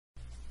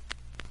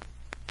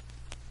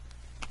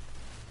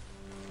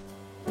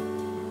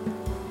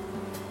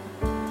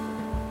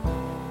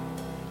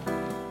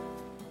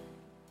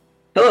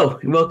Hello,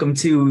 and welcome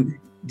to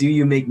Do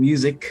You Make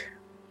Music?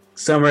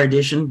 Summer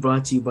Edition,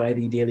 brought to you by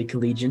the Daily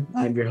Collegian.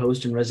 I'm your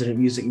host and resident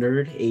music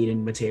nerd,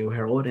 Ayden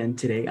Herold, and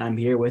today I'm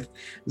here with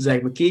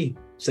Zac McKee.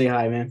 Say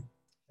hi, man.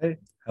 Hey,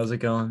 how's it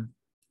going?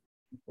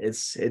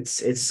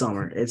 It's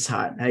summer. It's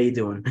hot. How you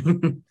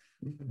doing?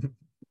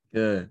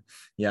 Good.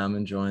 Yeah, I'm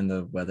enjoying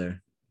the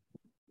weather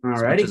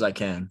as much as Alrighty. I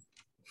can.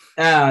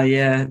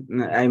 Yeah.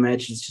 I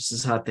imagine it's just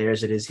as hot there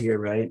as it is here,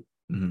 right?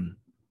 Mhm.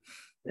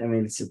 I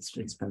mean,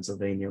 it's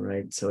Pennsylvania,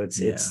 right? So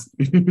Yeah. it's.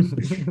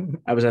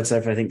 I was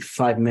outside for I think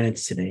 5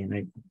 minutes today, and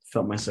I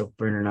felt myself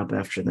burning up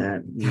after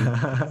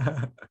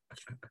that.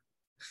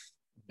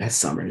 That's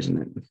summer,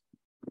 isn't it? Yeah.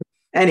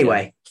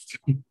 Anyway,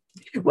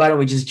 why don't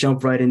we just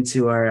jump right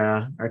into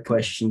our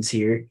questions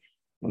here,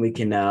 and we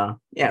can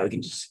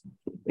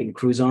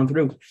cruise on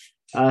through.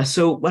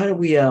 So why don't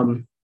we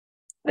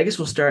I guess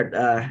we'll start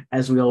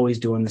as we always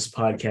do on this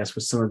podcast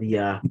with some of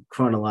the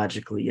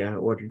chronologically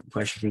ordered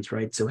questions,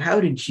 right? So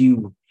how did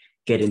you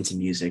get into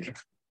music?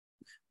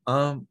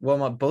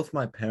 Well, both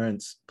my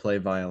parents play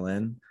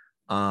violin.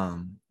 My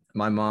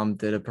mom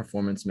did a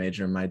performance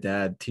major. My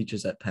dad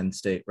teaches at Penn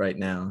State right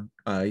now.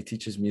 He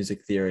teaches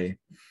music theory,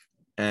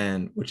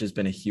 and which has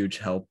been a huge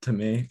help to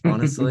me,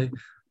 honestly.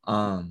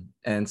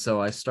 And so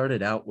I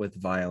started out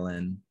with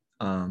violin,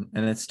 and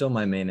it's still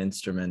my main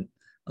instrument.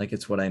 Like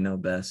it's what I know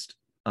best.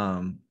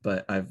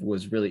 But I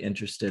was really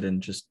interested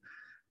in just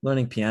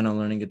learning piano,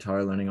 learning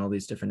guitar, learning all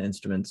these different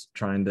instruments,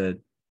 trying to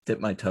dip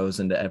my toes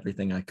into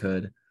everything I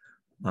could.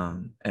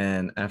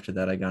 And after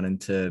that, I got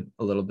into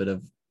a little bit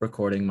of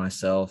recording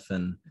myself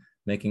and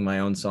making my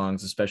own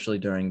songs, especially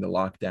during the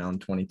lockdown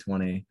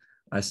 2020.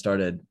 I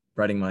started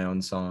writing my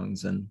own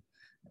songs, and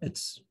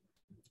it's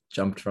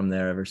jumped from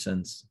there ever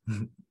since.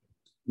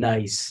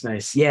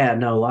 Nice. Yeah,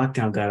 no,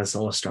 lockdown got us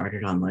all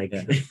started on like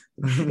Yeah.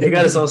 it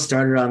got us all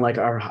started on like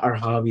our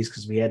hobbies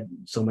because we had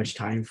so much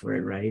time for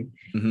it, right?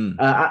 Mm-hmm.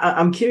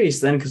 I'm curious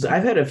then because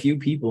I've had a few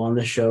people on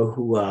the show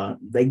who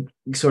they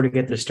sort of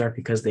get their start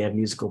because they have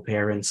musical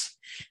parents.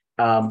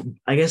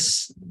 I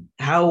guess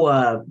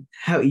how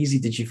easy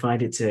did you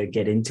find it to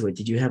get into it?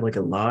 Did you have like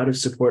a lot of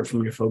support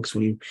from your folks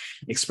when you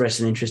expressed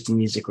an interest in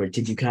music, or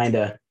did you kind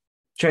of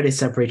try to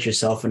separate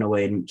yourself in a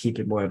way and keep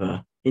it more of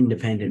a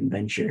independent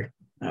venture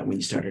when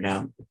you started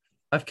out?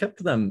 I've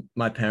kept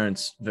my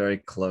parents, very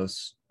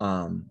close.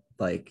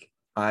 Like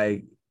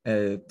I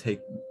take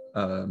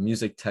a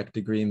music tech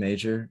degree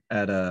major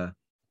at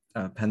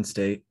Penn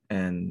State,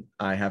 and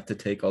I have to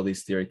take all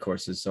these theory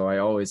courses. So I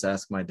always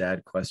ask my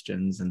dad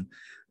questions, and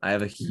I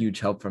have a huge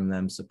help from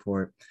them,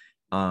 support.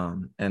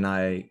 And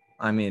I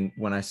mean,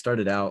 when I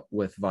started out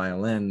with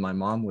violin, my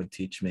mom would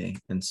teach me,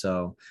 and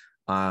so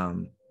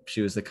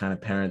she was the kind of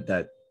parent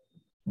that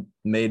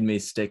made me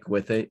stick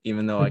with it,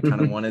 even though I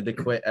kind of wanted to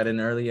quit at an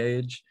early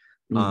age.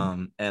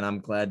 And I'm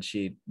glad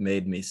she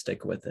made me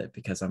stick with it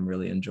because I'm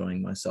really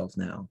enjoying myself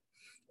now.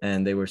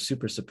 And they were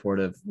super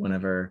supportive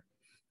whenever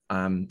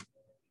I'm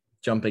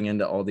jumping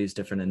into all these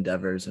different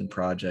endeavors and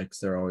projects.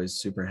 They're always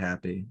super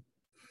happy.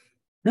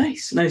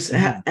 Nice.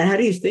 And how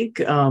do you think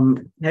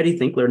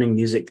learning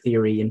music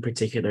theory in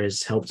particular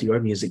has helped your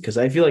music? Because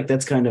I feel like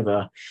that's got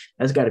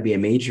to be a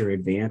major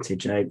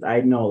advantage. I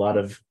know a lot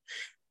of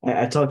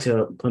I talked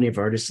to plenty of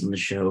artists on the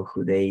show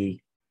who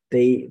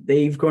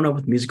they've grown up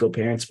with musical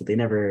parents, but they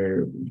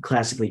never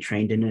classically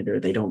trained in it, or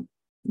they don't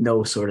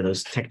know sort of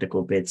those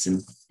technical bits,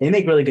 and they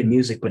make really good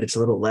music, but it's a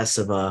little less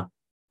of a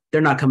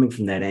they're not coming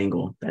from that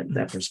angle,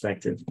 that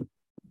perspective.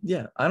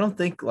 Yeah, I don't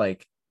think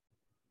like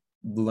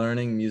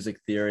learning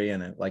music theory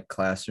in a like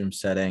classroom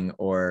setting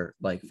or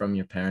like from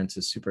your parents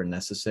is super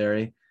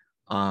necessary,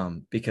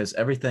 because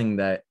everything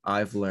that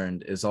I've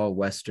learned is all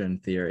Western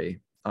theory,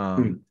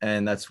 Mm.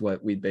 and that's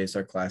what we base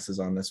our classes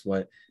on. That's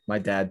what my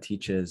dad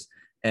teaches.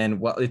 And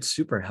while it's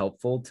super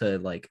helpful to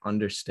like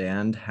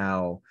understand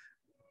how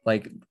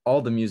like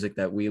all the music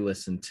that we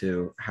listen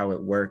to, how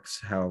it works,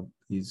 how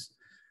these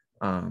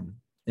um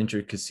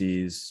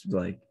intricacies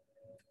like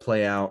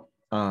play out.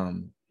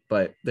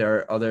 But there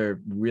are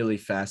other really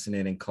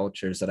fascinating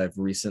cultures that I've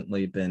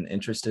recently been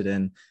interested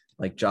in,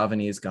 like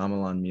Javanese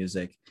gamelan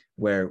music,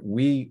 where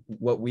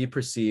what we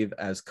perceive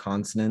as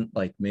consonant,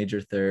 like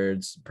major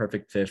thirds,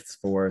 perfect fifths,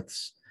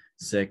 fourths,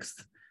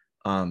 sixth,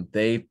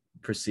 they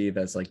perceive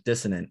as like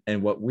dissonant,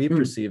 and what we Mm.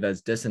 perceive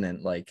as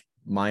dissonant, like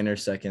minor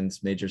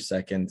seconds, major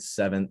seconds,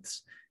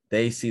 sevenths,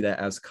 they see that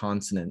as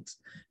consonant.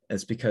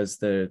 It's because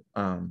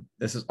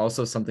this is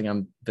also something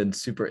I've been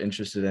super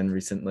interested in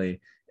recently,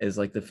 is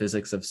like the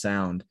physics of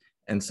sound.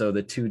 And so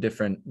the two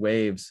different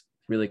waves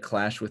really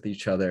clash with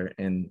each other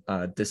in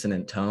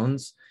dissonant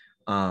tones.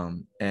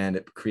 And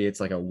it creates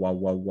like a wah,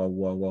 wah, wah,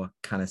 wah, wah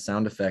kind of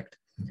sound effect.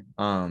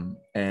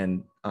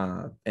 And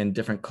in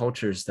different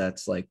cultures,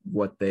 that's like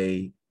what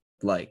they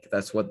like.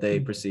 That's what they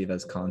perceive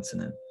as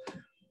consonant.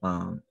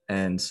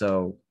 And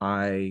so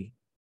I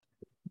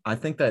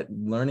think that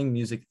learning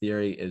music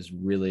theory is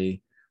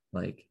really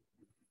like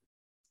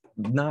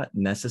not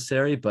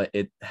necessary, but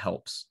it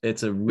helps.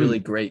 It's a really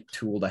Mm. great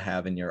tool to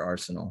have in your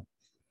arsenal.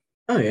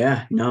 Oh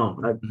yeah, no,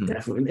 Mhm.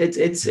 definitely.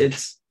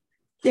 It's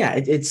Yeah,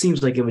 it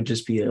seems like it would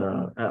just be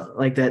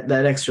like that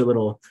extra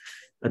little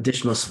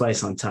additional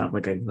spice on top,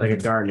 like a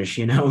Mhm. garnish,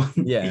 you know.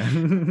 Yeah.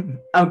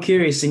 I'm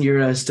curious in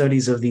your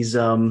studies of these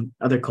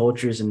other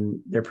cultures and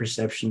their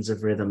perceptions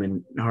of rhythm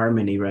and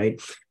harmony, right?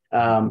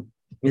 Um,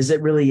 is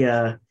it really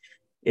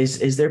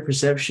is their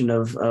perception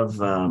of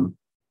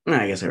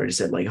I guess I already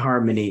said like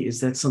harmony, is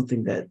that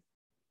something that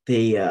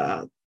they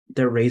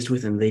they're raised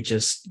with and they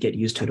just get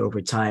used to it over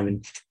time?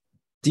 And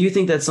do you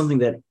think that's something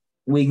that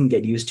we can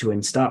get used to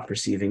and stop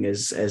perceiving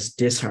as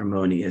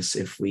disharmonious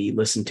if we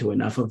listen to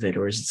enough of it,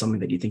 or is it something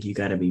that you think you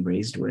got to be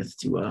raised with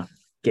to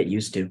get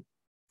used to?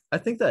 I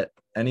think that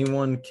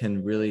anyone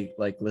can really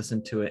like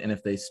listen to it, and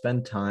if they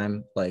spend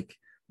time like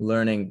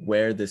learning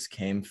where this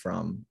came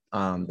from,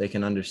 they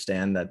can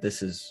understand that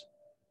this is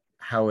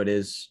how it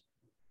is.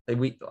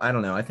 I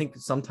don't know. I think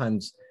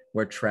sometimes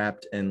we're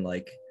trapped in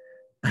like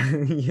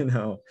you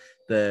know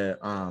the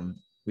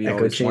we Echo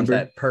always want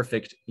chamber. that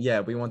perfect, yeah,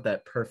 we want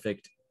that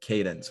perfect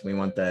cadence, we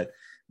want that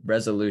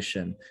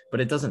resolution, but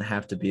it doesn't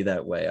have to be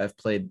that way. I've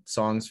played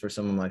songs for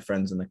some of my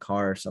friends in the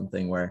car or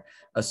something where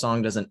a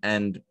song doesn't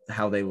end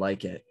how they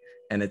like it,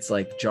 and it's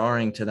like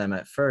jarring to them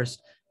at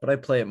first, but I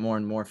play it more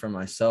and more for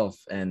myself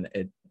and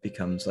it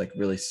becomes like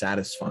really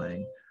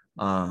satisfying.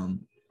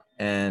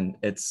 And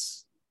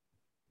it's,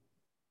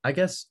 I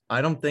guess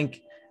I don't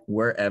think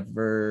we're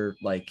ever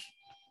like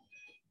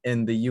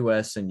in the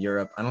US and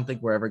Europe, I don't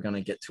think we're ever going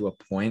to get to a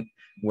point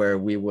where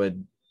we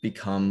would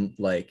become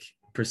like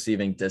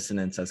perceiving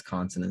dissonance as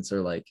consonants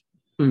or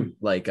Hmm.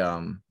 like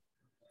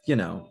you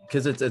know,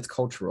 because it's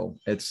cultural.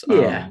 It's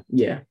Yeah,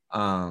 yeah.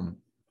 um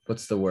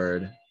what's the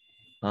word?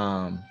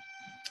 Um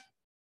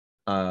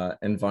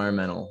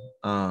Environmental.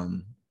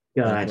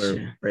 Like we're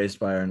Gotcha. raised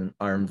by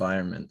our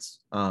environments.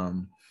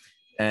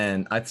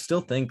 And I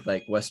still think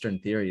like Western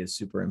theory is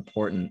super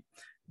important,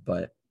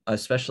 but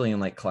especially in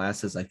like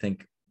classes, I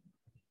think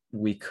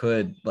we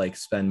could like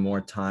spend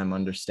more time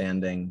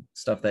understanding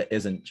stuff that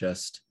isn't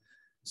just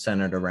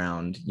centered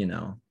around, you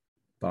know,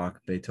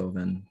 Bach,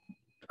 Beethoven.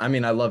 I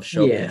mean, I love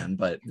Yeah, Chopin,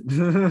 but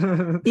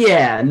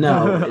yeah.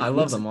 No, I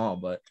love them all,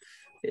 but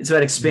it's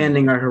about mhm.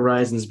 expanding our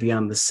horizons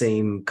beyond the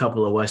same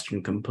couple of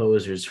Western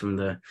composers from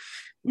the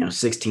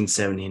 16,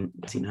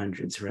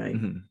 1700s, right?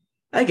 Mhm.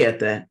 I get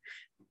that.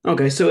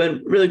 Okay, so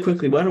and really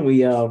quickly, why don't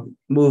we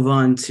move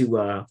on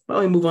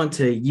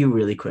to you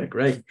really quick,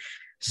 right?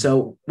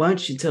 So why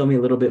don't you tell me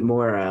a little bit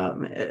more,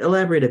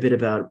 elaborate a bit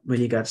about when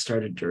you got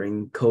started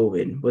during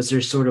COVID? Was there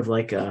sort of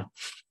like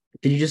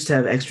did you just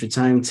have extra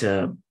time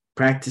to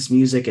practice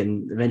music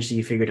and eventually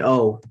you figured,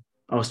 oh,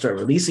 I'll start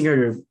releasing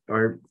it,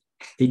 or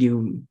did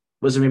you,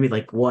 was there maybe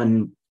like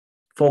one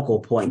focal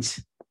point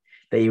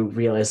that you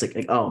realized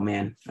like oh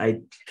man,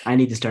 I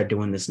need to start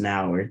doing this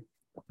now, or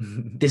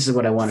this is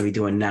what I want to be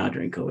doing now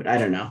during COVID? I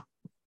don't know.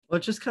 Well,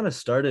 it just kind of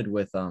started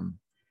with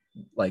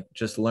like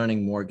just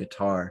learning more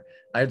guitar.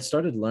 I had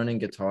started learning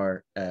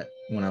guitar at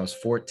when I was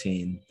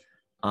 14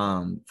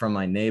 from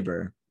my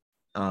neighbor.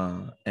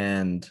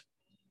 And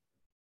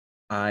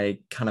I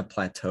kind of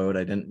plateaued.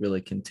 I didn't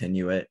really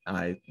continue it.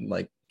 I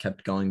like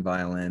kept going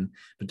violin.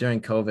 But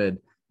during COVID,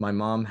 my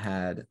mom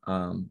had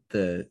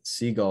the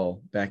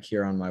seagull back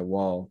here on my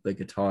wall, the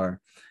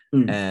guitar,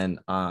 Mm,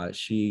 and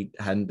she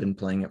hadn't been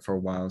playing it for a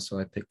while. So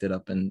I picked it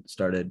up and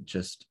started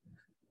just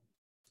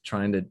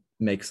trying to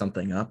make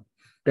something up.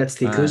 that's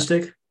the Uh,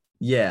 acoustic.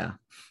 yeah.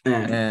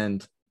 And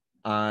And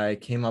I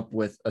came up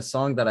with a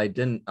song that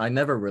I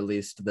never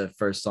released the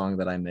first song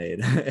that I made.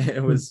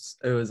 It was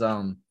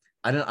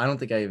I don't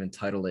think I even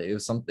titled it.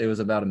 It was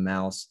about a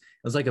mouse.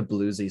 It was like a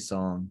bluesy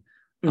song.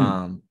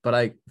 But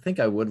I think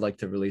I would like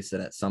to release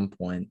it at some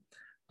point.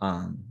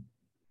 Um,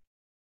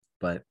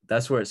 but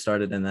that's where it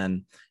started. And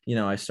then, you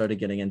know, I started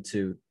getting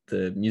into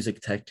the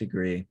music tech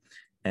degree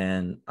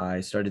and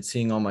I started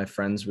seeing all my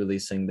friends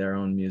releasing their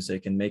own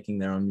music and making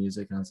their own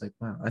music. And I was like,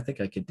 wow, I think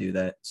I could do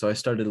that. So I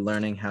started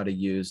learning how to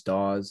use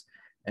DAWs,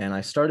 and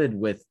I started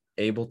with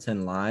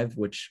Ableton Live,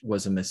 which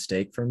was a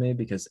mistake for me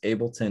because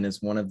Ableton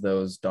is one of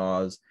those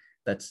DAWs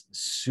that's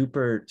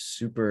super,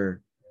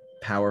 super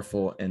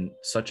powerful and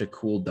such a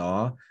cool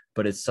DAW,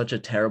 but it's such a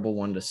terrible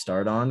one to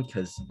start on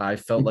because I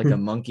felt like a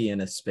mm, monkey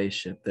in a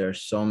spaceship. There are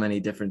so many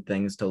different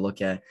things to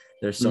look at.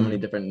 There's so many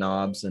different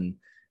knobs and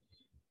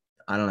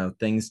I don't know,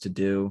 things to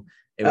do.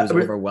 It was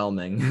re-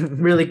 overwhelming.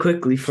 really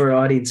quickly for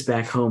our audience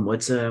back home, what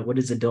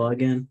is a DAW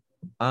again?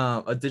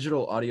 A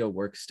digital audio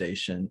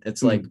workstation.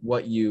 It's like Mm,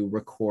 what you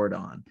record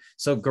on.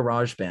 So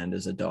GarageBand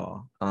is a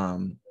DAW,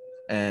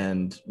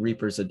 and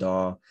Reaper's a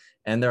DAW,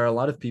 and there are a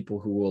lot of people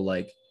who will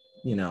like,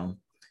 you know,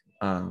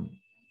 um,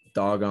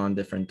 dog on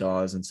different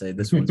DAWs and say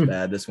this one's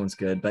bad, this one's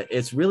good, but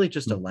it's really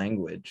just a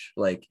language.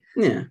 Like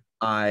yeah.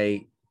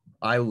 I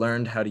I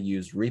learned how to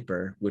use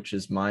Reaper, which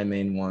is my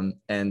main one,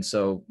 and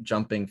so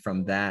jumping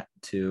from that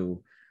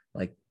to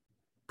like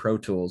Pro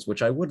Tools,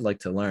 which I would like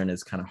to learn,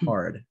 is kind of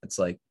hard. It's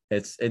like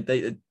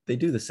they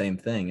do the same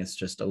thing. It's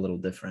just a little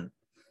different.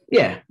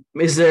 Yeah.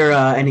 Is there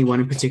anyone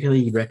in particular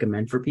you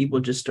recommend for people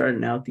just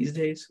starting out these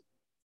days?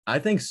 I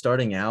think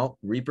starting out,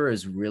 Reaper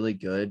is really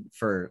good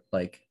for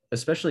like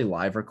especially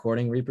live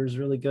recording, Reaper is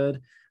really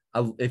good.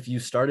 If you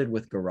started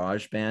with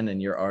GarageBand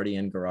and you're already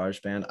in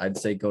GarageBand, I'd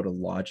say go to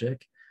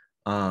Logic.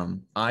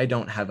 I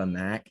don't have a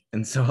Mac,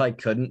 and so I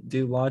couldn't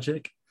do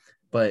Logic,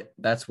 but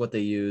that's what they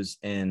use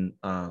in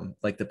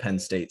like the Penn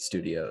State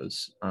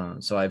studios.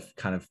 So I've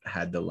kind of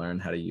had to learn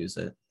how to use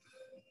it.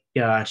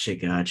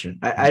 Gotcha.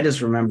 I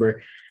just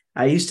remember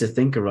I used to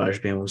think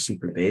GarageBand was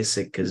super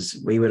basic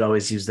because we would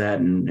always use that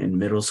in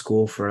middle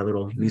school for our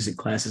little music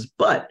classes.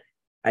 But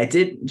I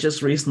did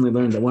just recently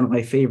learn that one of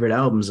my favorite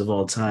albums of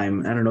all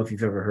time, I don't know if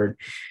you've ever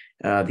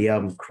heard the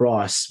album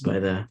Cross by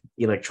the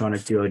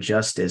electronic duo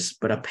Justice,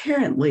 but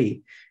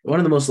apparently one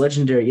of the most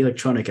legendary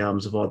electronic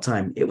albums of all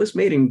time. It was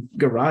made in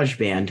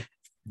GarageBand of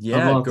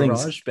Yeah, all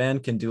things.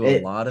 GarageBand can do a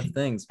It, lot of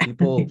things.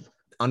 People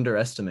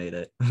underestimate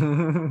it.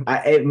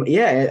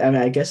 yeah, I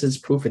mean, I guess it's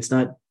proof it's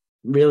not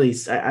really.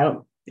 I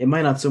don't. It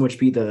might not so much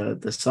be the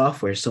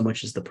software so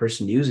much as the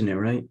person using it,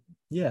 right?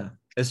 Yeah,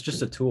 it's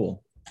just a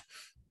tool.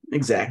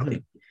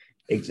 Exactly.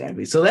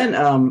 Exactly. So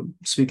then,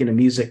 speaking of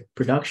music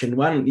production,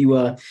 why don't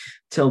you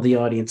tell the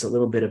audience a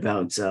little bit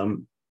about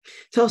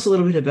tell us a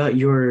little bit about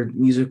your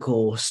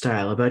musical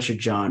style, about your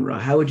genre.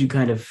 How would you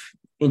kind of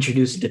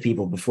introduce it to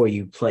people before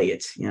you play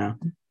it? You know?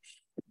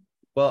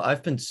 Well,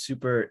 I've been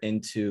super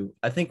into,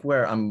 I think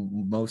where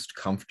I'm most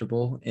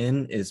comfortable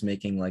in is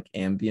making like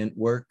ambient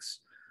works.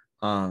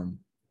 Um,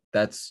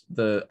 that's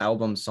the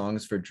album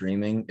Songs for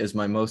Dreaming is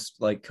my most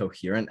like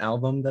coherent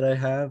album that I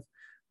have.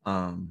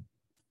 Um,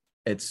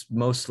 it's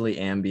mostly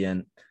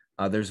ambient.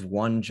 There's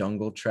one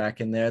jungle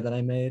track in there that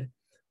I made.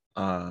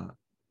 Uh,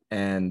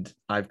 and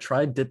I've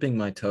tried dipping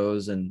my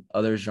toes in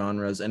other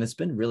genres, and it's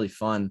been really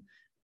fun.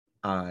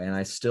 And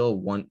I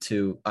still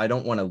I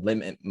don't want to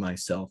limit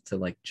myself to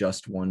like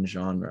just one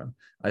genre.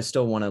 I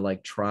still want to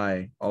like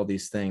try all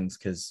these things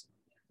because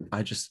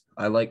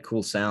I like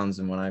cool sounds.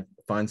 And when I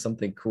find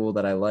something cool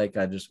that I like,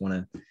 I just want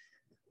to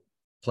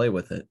play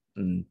with it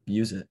and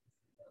use it.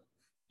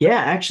 Yeah,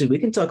 actually, we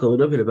can talk a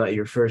little bit about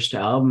your first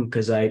album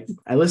because I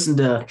listened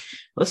to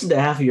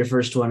half of your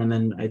first one, and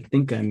then I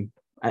think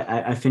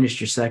I finished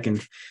your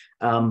second.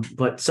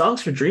 But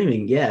Songs for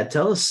Dreaming, yeah,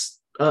 tell us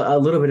a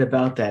little bit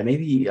about that.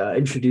 Maybe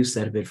introduce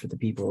that a bit for the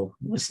people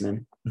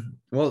listening.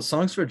 Well,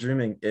 Songs for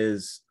Dreaming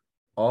is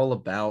all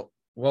about,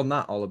 well,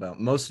 not all about,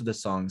 most of the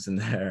songs in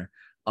there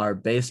are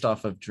based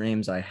off of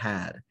dreams I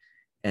had.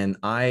 And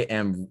I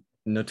am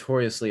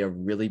notoriously a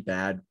really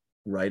bad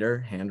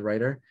hand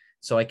writer.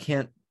 So I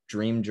can't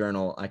dream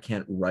journal. I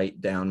can't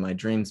write down my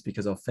dreams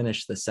because I'll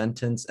finish the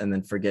sentence and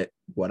then forget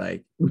what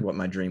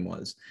my dream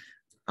was.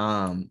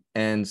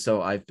 And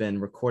so I've been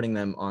recording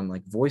them on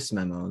like voice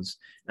memos,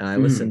 and I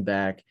listen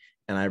back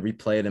and I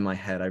replay it in my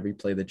head. I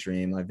replay the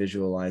dream, I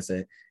visualize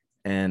it,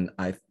 and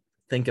I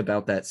think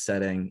about that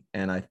setting,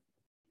 and I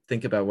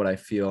think about what I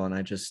feel, and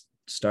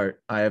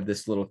I have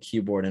this little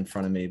keyboard in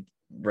front of me,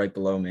 right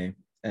below me,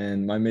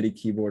 and my MIDI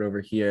keyboard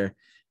over here,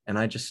 and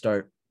I just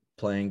start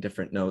playing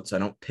different notes. I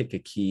don't pick a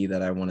key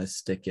that I want to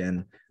stick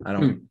in. I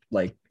don't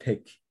like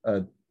pick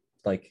a,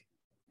 like,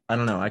 I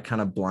don't know. I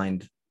kind of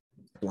blind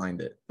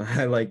it.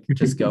 I like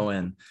just go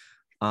in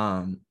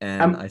and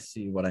I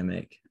see what I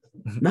make.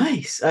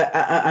 Nice.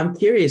 I'm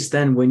curious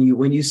then when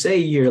you say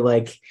you're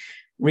like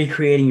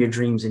recreating your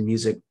dreams in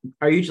music,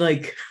 are you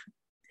like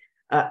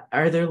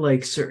are there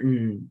like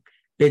certain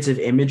bits of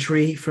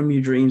imagery from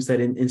your dreams that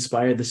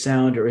inspire the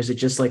sound, or is it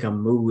just like a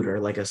mood or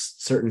like a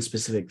certain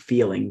specific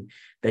feeling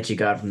that you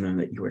got from them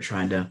that you were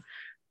trying to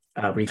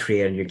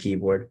recreate on your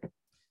keyboard?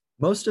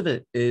 Most of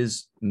it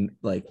is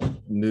like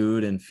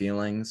mood and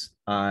feelings.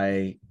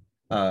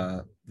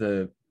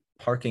 The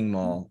parking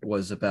mall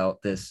was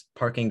about this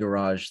parking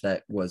garage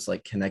that was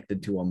like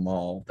connected to a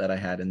mall that I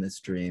had in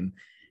this dream.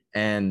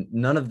 And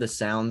none of the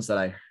sounds that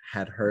I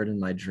had heard in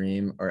my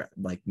dream or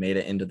like made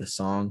it into the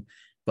song.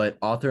 But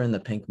Author in the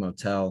Pink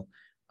Motel,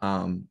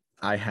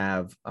 I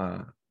have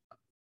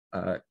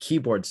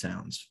keyboard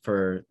sounds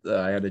for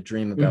I had a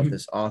dream about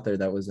this author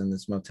that was in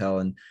this motel,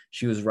 and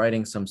she was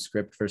writing some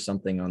script for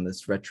something on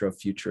this retro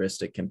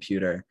futuristic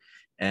computer.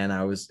 And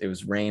it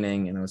was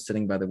raining, and I was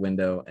sitting by the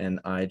window, and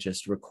I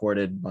just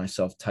recorded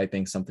myself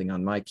typing something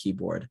on my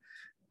keyboard.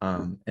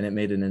 And it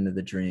made it into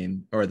the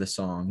dream or the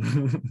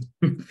song.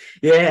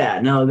 Yeah,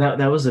 no,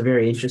 that was a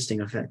very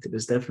interesting effect. It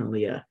was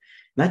definitely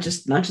not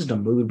just a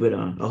mood, but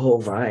a whole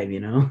vibe,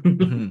 you know?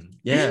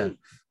 Yeah.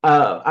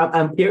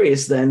 I'm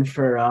curious then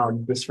for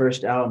this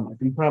first album. I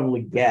can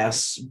probably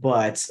guess,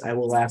 but I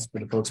will ask for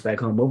the folks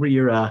back home.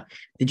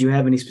 Did you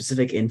have any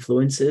specific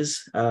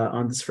influences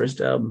on this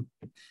first album?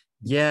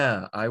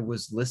 Yeah, I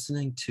was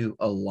listening to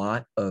a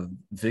lot of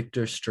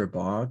Victor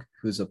Strabog,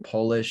 who's a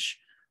Polish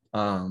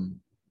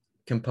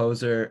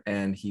composer,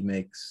 and he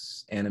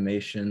makes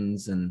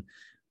animations and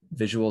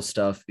visual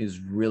stuff. Is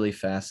really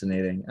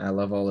fascinating. I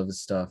love all of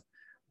his stuff.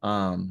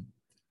 Um,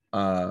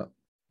 uh,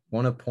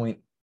 one of point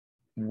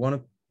one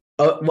of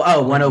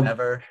One oh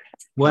never.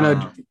 one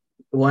oh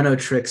one oh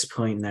tricks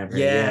point never.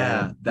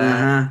 Yeah,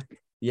 that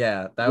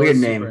Weird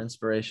was name. super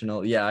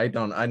inspirational. Yeah,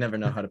 I never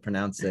know how to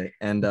pronounce it.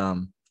 And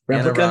Anna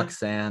Replica.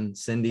 Roxanne,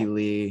 Cindy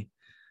Lee,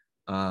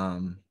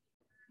 um,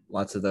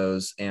 lots of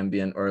those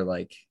ambient or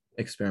like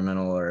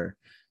experimental or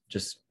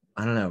just,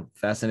 I don't know,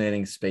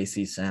 fascinating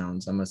spacey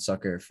sounds. I'm a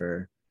sucker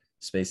for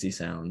spacey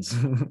sounds.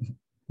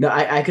 No,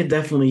 I could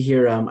definitely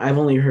hear. I've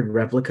only heard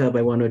Replica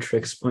by One No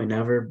Tricks Point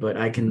Never, but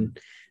I can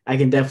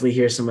definitely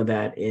hear some of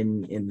that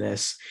in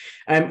this.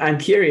 I'm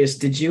curious.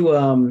 Did you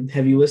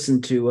have you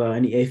listened to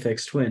any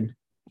Aphex Twin?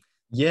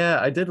 Yeah,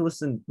 I did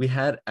listen. We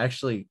had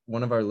actually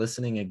one of our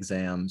listening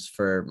exams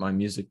for my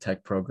music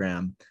tech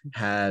program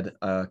had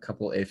a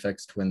couple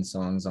Aphex Twin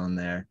songs on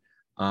there.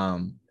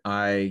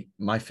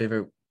 My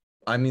favorite,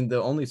 I mean,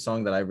 the only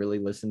song that I really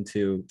listen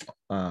to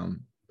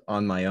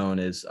on my own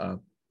is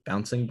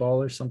Bouncing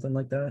Ball or something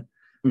like that.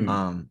 Mm,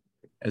 Um,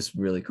 it's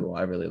really cool.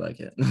 I really like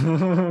it.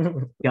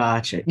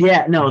 gotcha.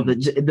 Yeah, no,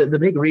 Mhm. the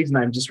big reason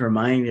I'm just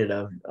reminded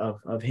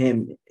of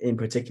him in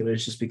particular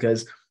is just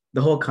because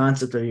the whole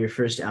concept of your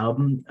first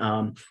album,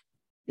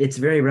 it's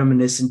very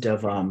reminiscent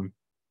of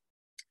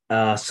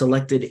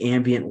Selected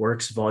Ambient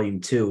Works Volume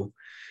 2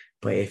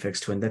 by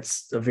Aphex Twin.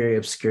 That's a very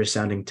obscure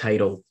sounding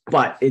title,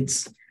 but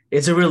it's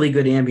a really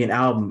good ambient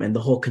album. And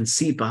the whole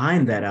conceit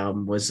behind that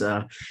album was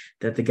that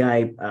the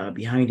guy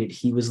behind it,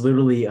 he was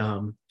literally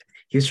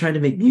he was trying to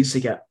make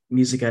music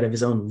out of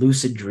his own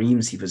lucid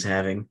dreams he was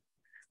having.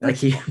 Like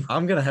That's he,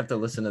 I'm gonna have to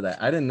listen to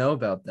that. I didn't know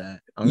about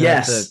that. I'm gonna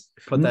have to yes.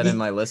 put that in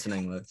my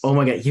listening Oh list.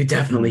 my god, you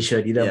definitely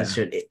should. You definitely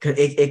Yeah. should.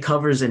 It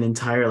covers an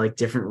entire like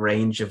different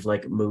range of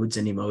like moods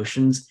and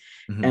emotions,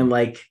 and Mhm.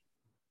 like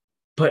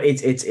but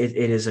it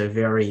is a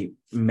very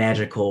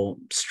magical,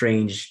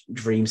 strange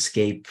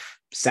dreamscape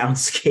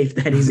soundscape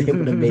that he's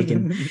able to make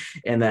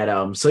and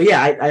that so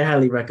yeah, I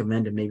highly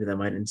recommend it. Maybe that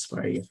might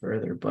inspire you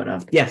further.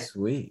 But yeah,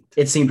 Sweet.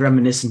 it seemed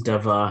reminiscent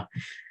of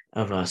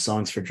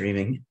songs for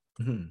dreaming.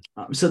 Mhm.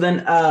 So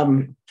then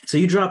so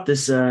you dropped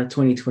this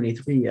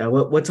 2023.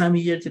 What time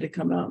of year did it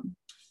come out?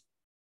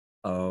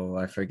 Oh,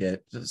 I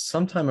forget.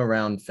 Sometime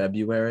around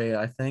February,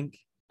 I think.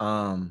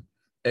 Um,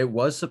 it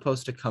was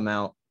supposed to come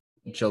out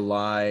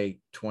July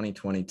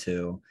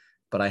 2022,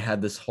 but I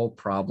had this whole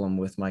problem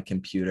with my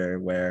computer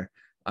where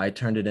I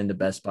turned it into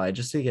Best Buy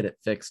just to get it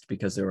fixed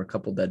because there were a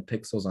couple dead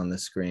pixels on the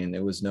screen.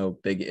 It was no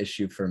big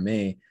issue for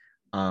me.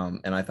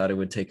 And I thought it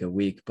would take a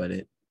week, but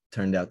it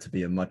turned out to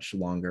be a much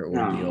longer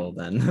ordeal No.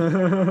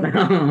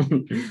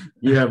 than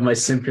You have my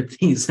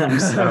sympathies. I'm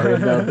sorry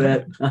about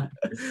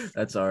that.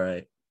 That's all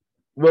right.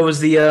 What was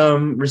the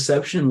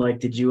reception like?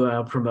 Did you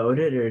promote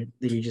it or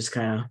did you just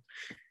kind of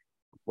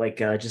like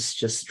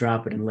just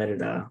drop it and let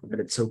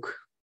it soak,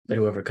 let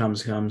whoever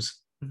comes?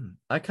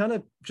 I kind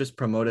of just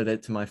promoted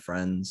it to my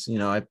friends. You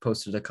know, I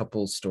posted a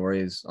couple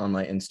stories on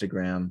my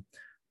Instagram.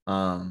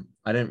 I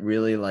didn't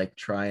really like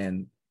try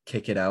and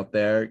kick it out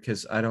there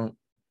because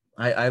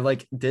I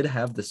like did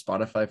have the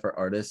Spotify for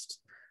Artists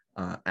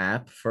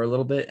app for a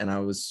little bit, and I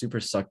was super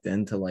sucked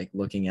into like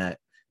looking at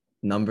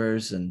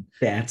numbers, and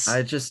I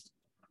That's just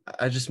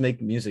I just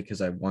make music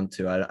because I want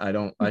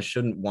to. I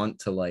shouldn't want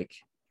to like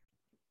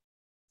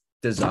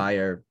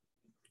desire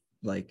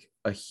like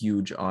a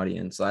huge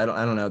audience. I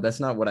don't know. That's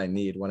not what I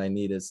need. What I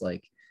need is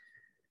like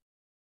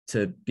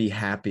to be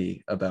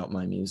happy about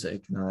my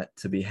music, not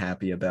to be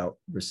happy about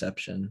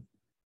reception.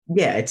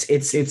 yeah, it's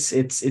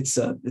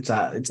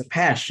a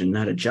passion,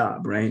 not a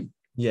job, right?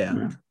 Yeah.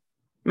 Yeah,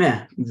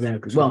 yeah,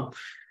 exactly. Well,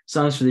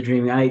 Songs for the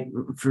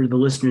Dreaming. For the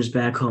listeners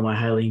back home, I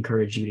highly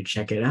encourage you to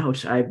check it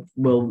out. I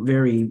will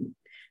very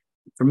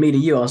from me to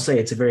you, I'll say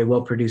it's a very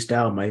well produced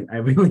album. I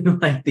really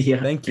like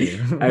Thank I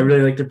you.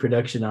 really like the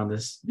production on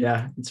this.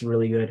 Yeah, it's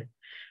really good.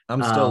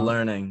 I'm still Um,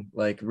 learning.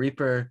 Like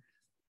Reaper,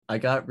 I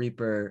got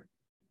Reaper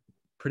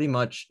pretty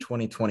much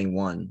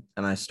 2021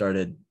 and I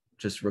started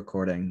just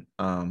recording.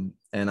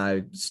 And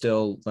I'm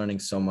still learning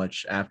so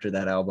much after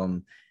that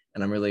album.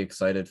 And I'm really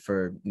excited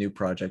for new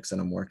projects that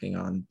I'm working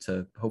on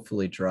to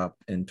hopefully drop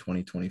in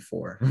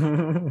 2024.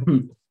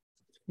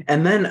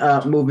 and then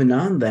moving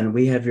on, then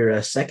we have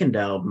your second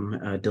album,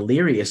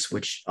 Delirious,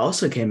 which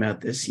also came out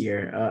this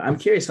year. I'm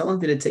curious, how long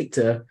did it take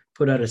to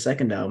put out a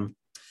second album?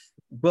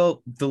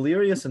 Well,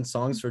 Delirious and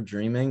Songs for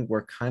Dreaming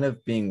were kind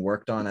of being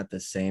worked on at the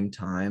same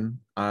time.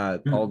 All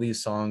Mm,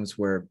 these songs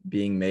were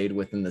being made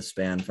within the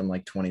span from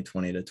like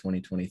 2020 to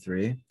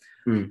 2023.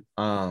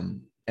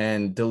 mm,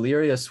 And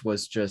Delirious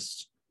was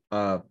just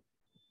a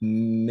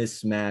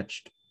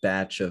mismatched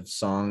batch of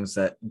songs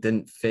that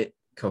didn't fit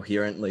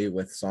coherently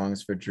with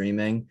Songs for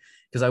Dreaming.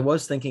 Because I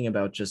was thinking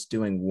about just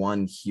doing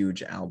one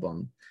huge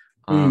album.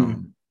 mm,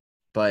 Um,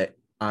 but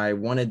I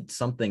wanted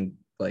something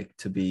like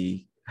to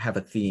be have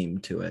a theme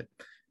to it.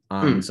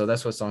 mm, So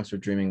that's what Songs for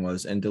Dreaming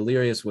was. And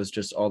Delirious was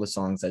just all the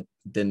songs that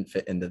didn't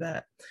fit into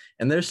that.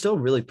 And there's still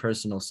really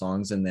personal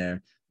songs in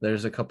there.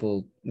 There's a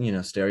couple, you know,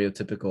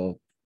 stereotypical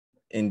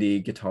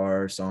indie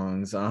guitar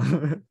songs.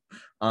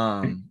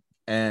 Um,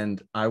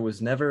 and I was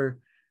never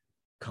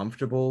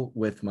comfortable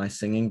with my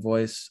singing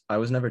voice. I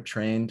was never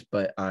trained,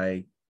 but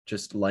I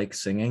just like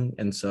singing.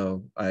 And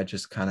so I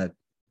just kind of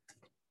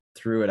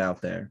threw it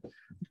out there.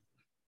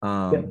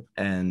 yeah.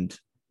 And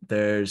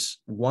there's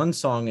one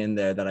song in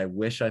there that I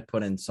wish I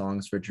put in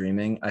Songs for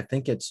Dreaming. I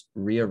think it's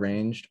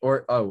rearranged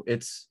or, oh,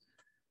 it's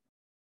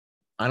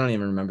I don't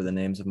even remember the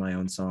names of my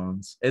own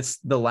songs. It's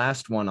the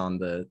last one on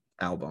the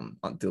album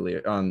on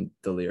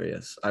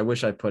Delirious. I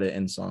wish I put it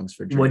in Songs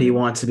for What do you Dreaming.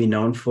 want to be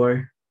known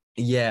for?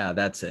 Yeah,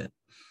 that's it.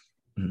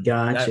 That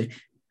Gotcha.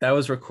 that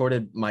was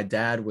recorded. My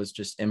dad was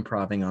just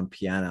improvising on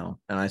piano,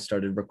 and I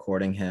started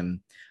recording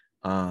him.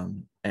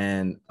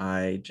 And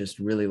I just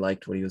really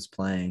liked what he was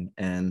playing,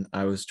 and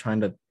I was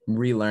trying to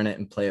relearn it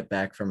and play it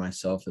back for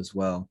myself as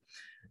well.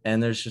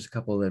 And there's just a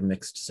couple of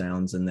mixed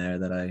sounds in there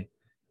that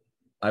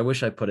I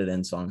wish I put it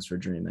in Songs for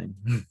Dreaming.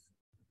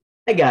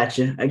 I got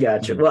you. I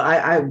got you. Well,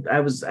 I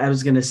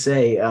was gonna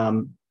say,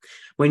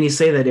 when you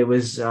say that it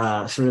was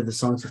sort of the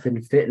songs that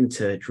didn't fit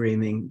into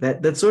dreaming,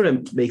 that sort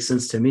of makes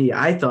sense to me.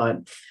 I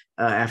thought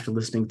after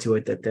listening to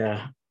it that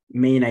the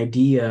main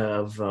idea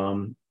of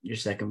your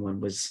second one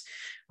was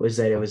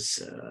that it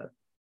was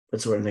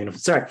that's what I'm thinking of.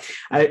 Sorry,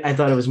 I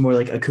thought it was more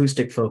like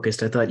acoustic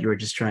focused. I thought you were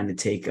just trying to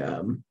take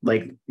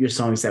like your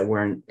songs that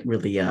weren't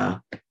really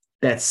that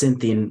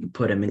synthy and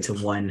put them into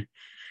one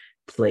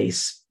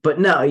place. But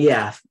no,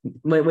 yeah,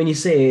 when you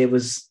say it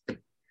was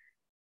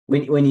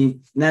when you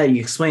now that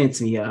you explain it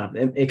to me,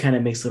 it kind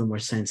of makes a little more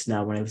sense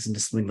now when I listen to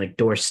something like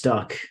Door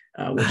Stuck,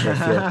 which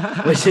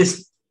I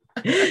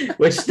feel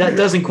which that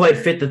doesn't quite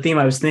fit the theme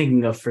I was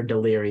thinking of for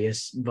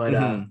Delirious, but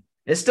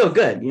it's still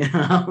good, you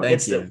know. Thank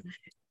It's you. still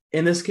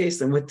in this case.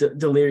 Then with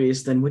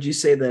Delirious, then would you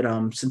say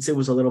that since it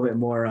was a little bit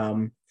more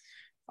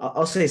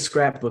I'll say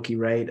scrapbooky,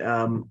 right?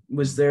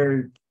 Was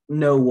there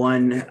no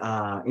one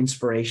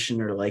inspiration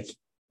or like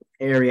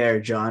area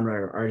or genre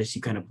or artist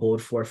you kind of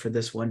pulled for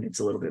this one? It's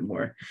a little bit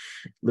more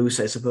loose,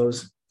 I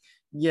suppose.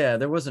 Yeah,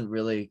 there wasn't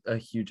really a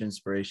huge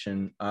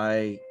inspiration.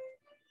 I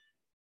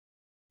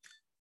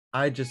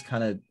just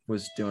kind of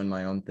was doing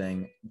my own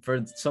thing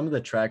for some of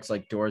the tracks,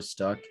 like Doors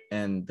Stuck,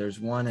 and there's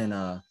one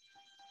in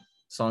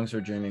Songs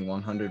for Dreaming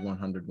 100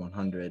 100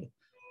 100.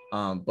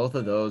 Both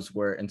of those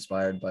were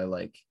inspired by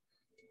like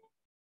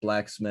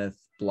Blacksmith,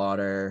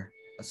 Blotter,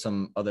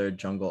 some other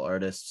jungle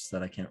artists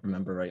that I can't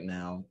remember right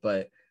now,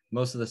 but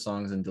most of the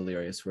songs in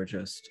Delirious were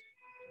just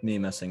me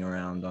messing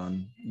around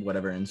on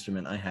whatever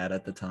instrument I had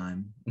at the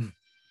time.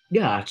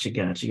 Gotcha.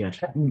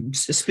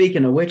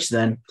 Speaking of which,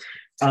 then,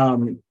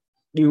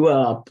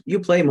 you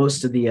play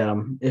most of the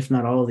if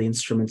not all of the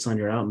instruments on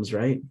your albums,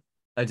 right?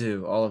 I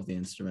do all of the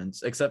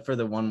instruments except for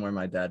the one where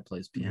my dad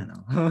plays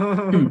piano.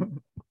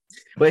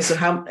 Wait, so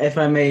how, if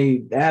I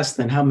may ask,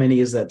 then how many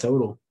is that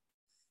total?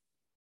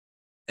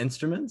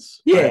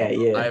 Instruments? Yeah, I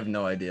yeah. have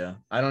no idea.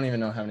 I don't even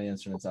know how many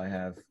instruments I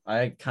have.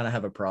 I kind of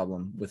have a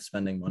problem with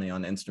spending money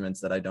on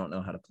instruments that I don't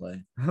know how to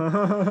play.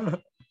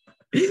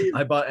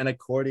 I bought an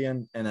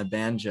accordion and a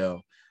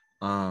banjo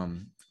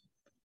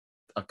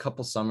a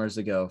couple summers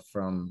ago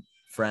from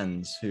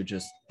friends who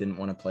just didn't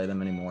want to play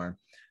them anymore.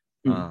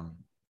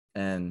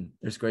 And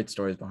there's great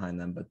stories behind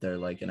them, but they're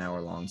like an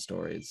hour-long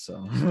stories.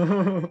 So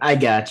I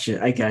got you.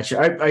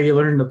 Are you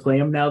learning to play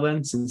them now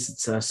then, since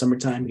it's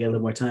summertime? You got a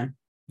little more time.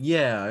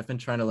 yeah, I've been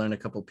trying to learn a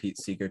couple Pete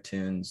Seeger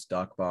tunes,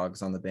 Doc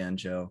Boggs on the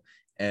banjo,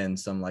 and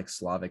some like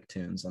Slavic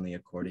tunes on the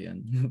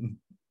accordion.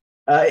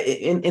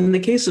 In the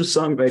case of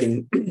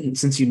songwriting,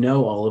 since you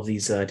know all of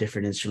these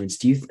different instruments,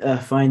 do you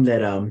find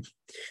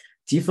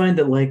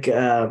that like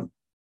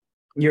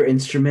your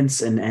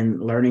instruments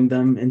and learning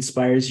them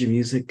inspires your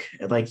music?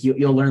 Like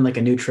you'll learn like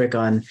a new trick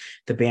on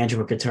the banjo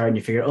or guitar, and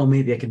you figure, oh,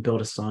 maybe I could build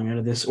a song out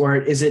of this. Or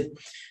is it?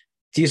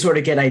 Do you sort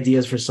of get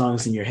ideas for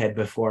songs in your head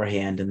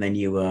beforehand, and then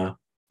you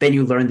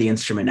learn the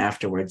instrument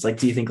afterwards? Like,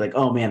 do you think like,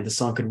 oh man, the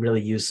song could really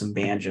use some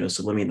banjo,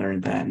 so let me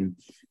learn that and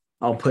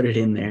I'll put it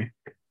in there.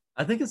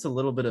 I think it's a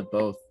little bit of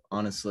both,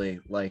 honestly.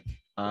 Like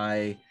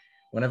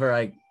whenever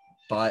I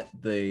bought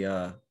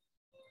the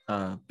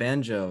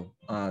banjo,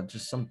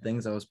 just some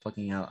things I was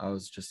plucking out, I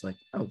was just like,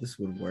 oh, this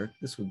would work,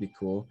 this would be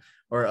cool.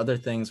 Or other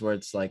things where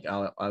it's like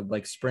I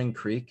like Spring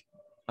Creek.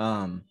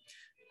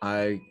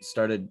 I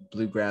started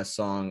bluegrass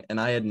song, and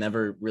I had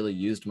never really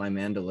used my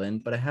mandolin,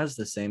 but it has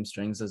the same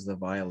strings as the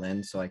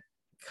violin, so I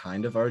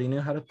kind of already knew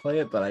how to play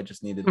it, but I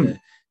just needed to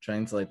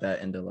translate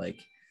that into like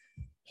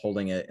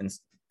holding it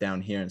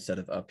down here instead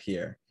of up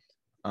here.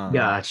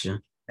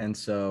 Gotcha. And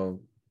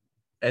so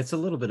it's a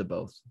little bit of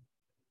both.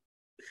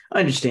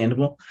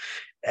 Understandable.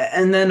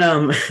 And then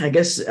I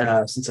guess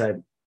since I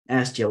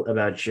asked you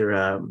about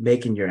your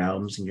making your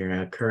albums and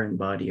your current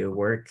body of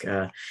work,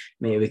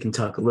 maybe we can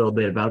talk a little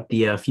bit about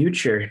the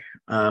future.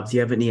 Do you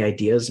have any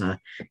ideas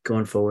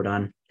going forward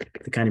on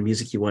the kind of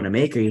music you want to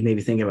make? Or you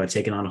maybe thinking about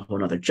taking on a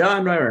whole other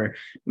genre, or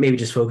maybe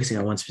just focusing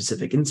on one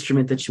specific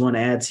instrument that you want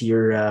to add to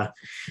your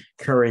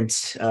current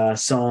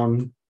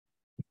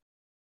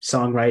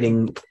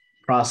songwriting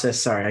process?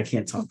 Sorry, I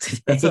can't talk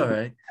today. That's all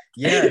right.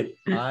 Yeah,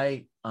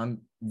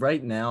 I'm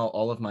right now,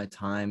 all of my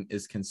time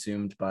is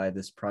consumed by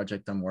this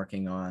project I'm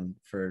working on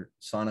for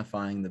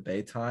sonifying the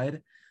Bay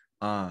Tide.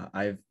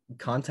 I've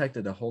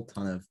contacted a whole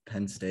ton of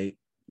Penn State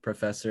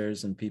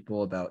professors and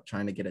people about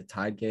trying to get a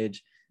tide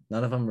gauge.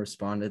 None of them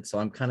responded, so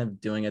I'm kind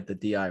of doing it the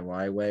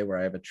DIY way, where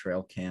I have a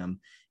trail cam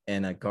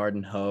and a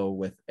garden hoe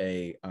with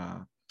a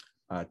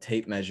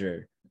tape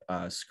measure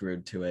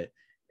screwed to it,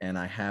 and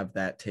I have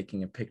that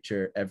taking a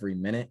picture every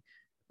minute.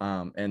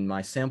 And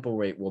my sample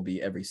rate will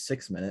be every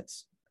 6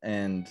 minutes,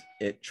 and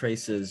it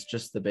traces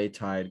just the bay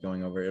tide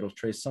going over. It'll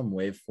trace some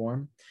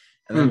waveform,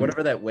 and then Mm.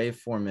 whatever that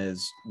waveform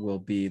is will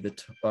be the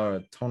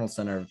tonal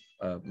center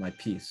of my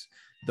piece.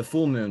 The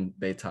full moon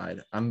bay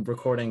tide, I'm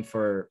recording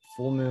for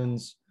full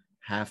moons,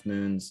 half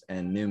moons,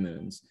 and new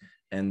moons,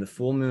 and the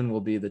full moon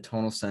will be the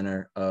tonal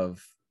center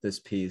of this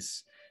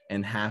piece,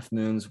 and half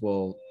moons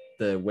will,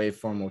 the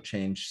waveform will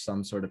change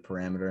some sort of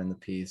parameter in the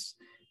piece,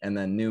 and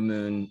then new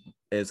moon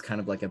is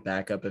kind of like a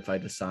backup if I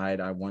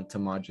decide I want to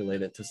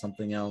modulate it to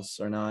something else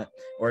or not,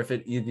 or if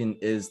it even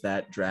is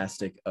that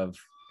drastic of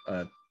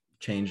a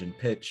change in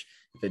pitch,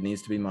 if it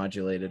needs to be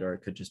modulated, or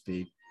it could just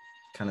be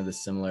kind of the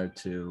similar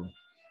to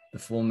the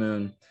full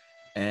moon.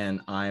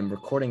 And I'm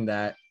recording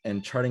that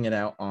and charting it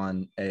out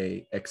on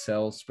a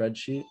Excel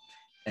spreadsheet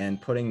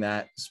and putting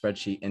that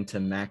spreadsheet into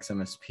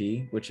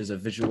MaxMSP, which is a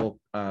visual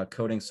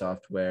coding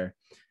software,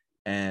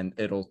 and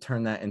it'll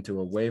turn that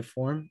into a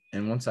waveform.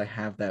 And once I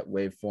have that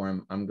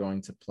waveform, I'm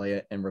going to play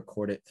it and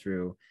record it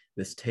through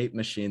this tape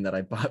machine that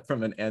I bought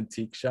from an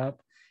antique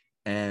shop,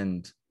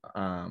 and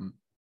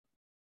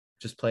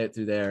just play it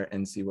through there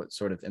and see what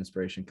sort of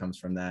inspiration comes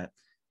from that.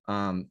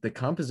 The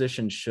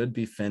composition should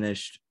be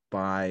finished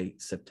by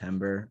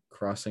September,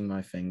 crossing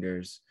my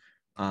fingers.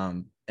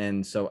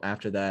 And so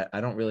after that,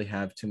 I don't really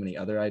have too many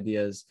other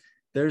ideas.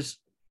 There's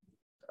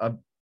a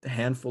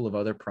handful of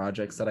other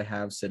projects that I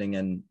have sitting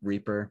in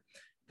Reaper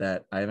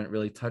that I haven't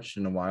really touched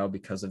in a while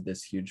because of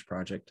this huge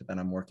project that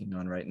I'm working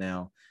on right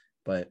now.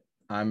 But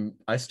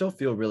I still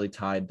feel really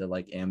tied to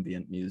like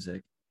ambient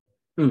music.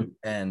 Mm.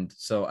 And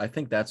so I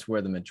think that's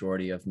where the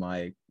majority of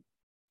my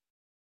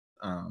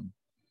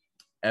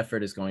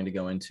effort is going to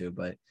go into.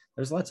 But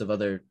there's lots of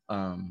other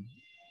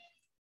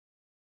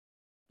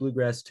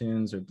bluegrass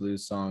tunes or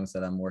blues songs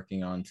that I'm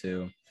working on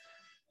too.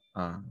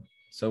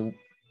 So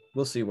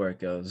we'll see where it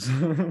goes.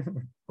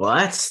 Well,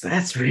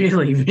 that's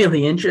really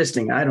really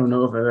interesting. I don't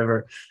know if I've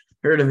ever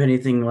heard of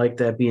anything like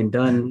that being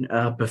done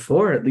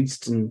before, at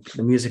least in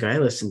the music I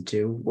listen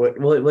to.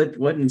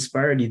 What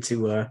inspired you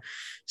to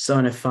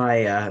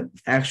sonify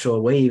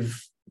actual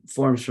wave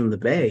forms from the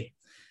Bay?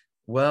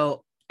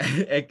 Well,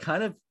 it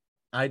kind of,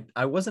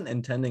 I wasn't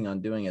intending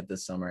on doing it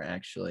this summer,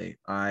 actually.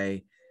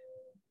 I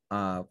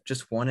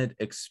just wanted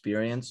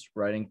experience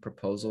writing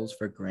proposals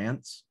for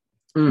grants.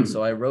 And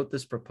so I wrote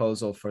this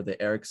proposal for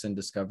the Erickson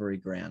Discovery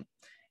Grant,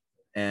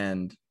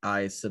 and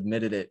I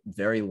submitted it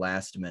very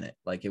last minute.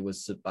 Like it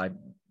was, I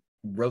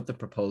wrote the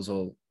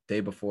proposal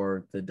day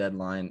before the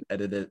deadline,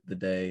 edited it the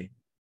day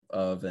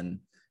of,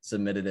 and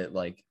submitted it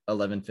like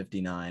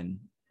 11:59,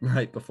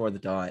 right before the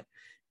dot.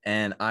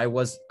 And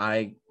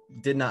I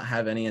did not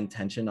have any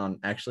intention on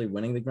actually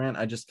winning the grant.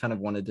 I just kind of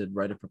wanted to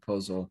write a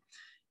proposal,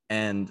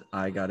 and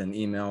I got an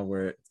email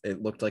where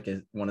it looked like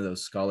one of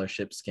those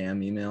scholarship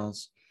scam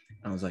emails.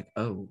 I was like,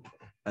 oh,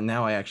 and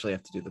now I actually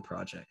have to do the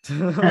project.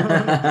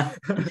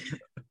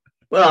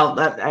 Well,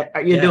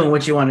 you're Yeah. doing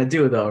what you want to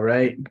do, though,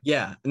 right?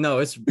 Yeah,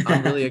 no,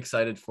 I'm really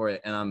excited for it,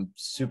 and I'm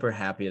super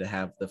happy to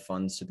have the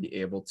funds to be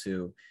able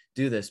to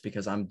do this,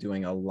 because I'm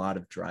doing a lot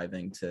of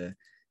driving to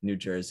New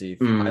Jersey.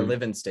 I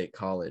live in State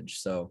College,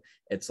 so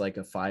it's like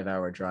a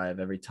 5-hour drive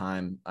every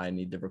time I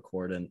need to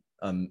record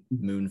a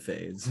moon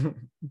phase.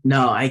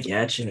 No, I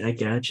get you. I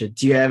get you.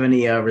 Do you have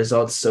any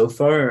results so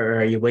far, or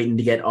are you waiting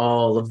to get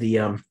all of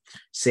the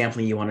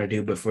sampling you want to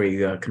do before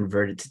you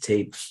convert it to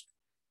tapes?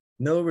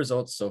 No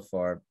results so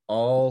far.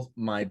 All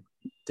my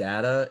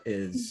data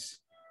is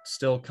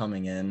still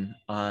coming in.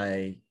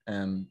 I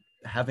am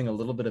having a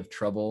little bit of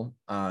trouble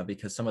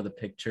because some of the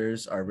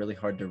pictures are really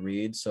hard to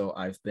read. So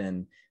I've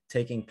been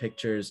taking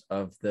pictures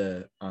of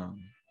the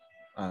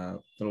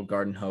little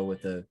garden hoe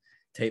with the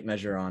tape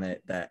measure on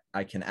it that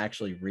I can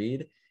actually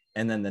read.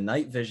 And then the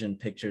night vision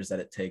pictures that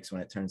it takes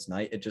when it turns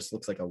night, it just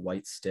looks like a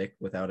white stick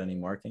without any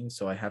markings.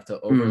 So I have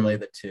to overlay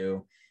the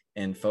two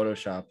in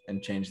Photoshop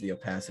and change the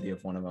opacity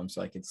of one of them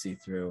so I could see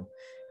through.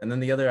 And then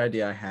the other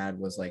idea I had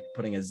was like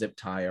putting a zip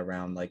tie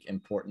around like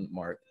important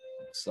marks,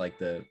 like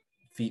the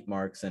feet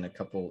marks and a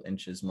couple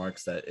inches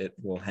marks that it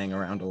will hang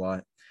around a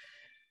lot.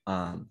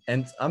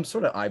 And I'm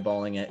sort of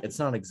eyeballing it. It's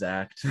not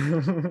exact,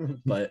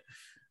 but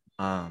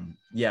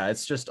yeah,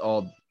 it's just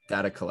all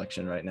data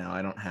collection right now.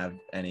 I don't have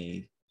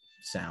any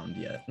sound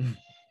yet.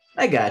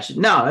 I got you.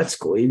 No, that's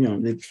cool. You know,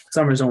 the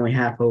summer's only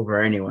half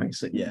over anyway,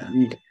 so Yeah.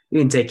 you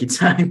can take your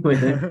time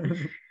with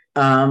it.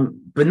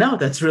 But no,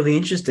 that's really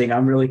interesting.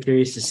 I'm really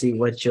curious to see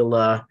what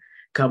you'll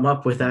come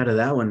up with out of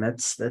that one.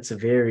 That's a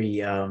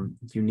very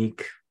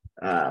unique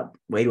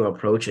way to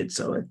approach it.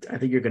 So I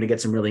think you're going to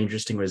get some really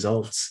interesting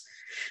results.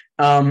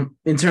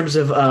 In terms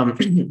of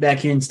back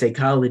here in State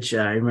College,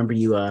 I remember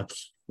you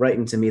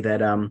writing to me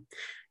that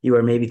you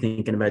were maybe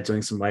thinking about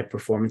doing some live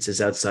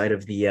performances outside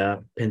of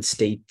the Penn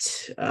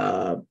State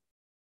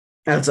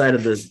outside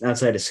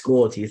of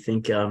school. Do you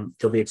think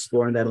you'll be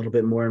exploring that a little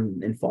bit more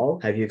in fall?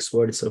 Have you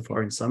explored it so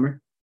far in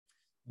summer?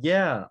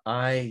 Yeah,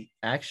 I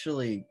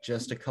actually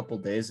just a couple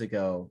days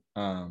ago,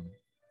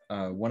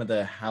 one of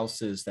the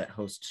houses that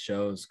host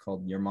shows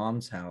called Your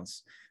Mom's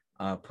House,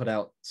 put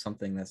out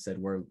something that said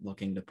we're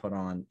looking to put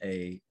on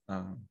a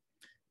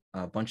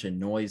bunch of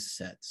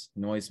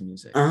noise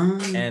music. Um,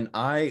 And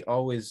I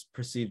always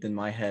perceived in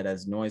my head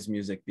as noise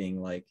music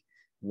being like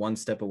one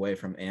step away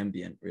from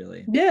ambient,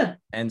 really. yeah.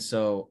 And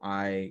so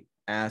I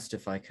asked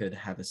if I could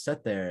have a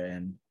set there,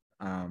 and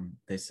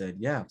they said,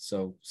 yeah.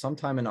 So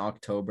sometime in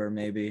October,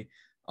 maybe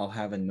I'll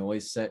have a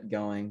noise set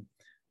going.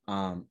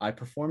 I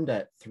performed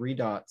at Three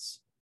Dots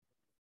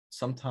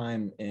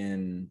sometime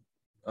in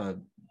uh,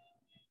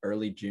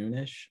 early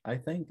June-ish, I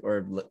think,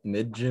 or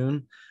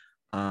mid-June.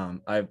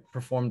 I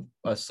performed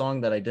a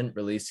song that I didn't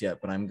release yet,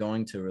 but I'm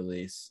going to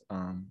release,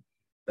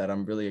 that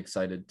I'm really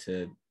excited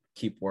to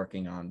keep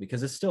working on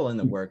because it's still in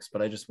the works,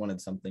 but I just wanted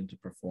something to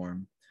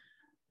perform.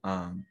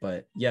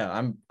 But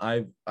yeah,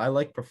 I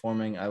like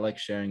performing. I like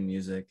sharing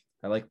music.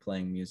 I like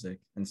playing music.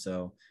 And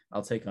so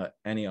I'll take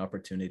any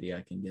opportunity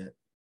I can get.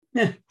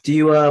 Yeah. Do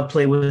you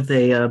play with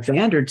a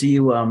band, or do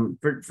you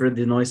for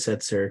the noise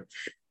sets or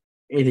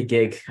any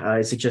gig?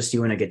 Is it just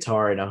you and a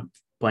guitar and a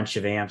bunch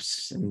of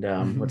amps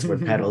and what's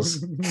with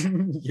pedals?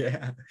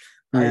 Yeah.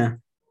 I Yeah.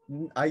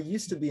 I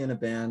used to be in a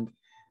band,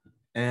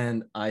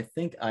 and I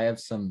think I have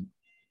some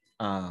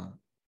uh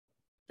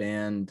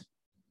band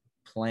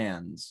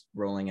plans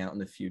rolling out in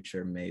the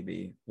future.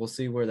 Maybe we'll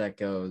see where that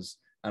goes.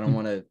 I don't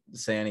want to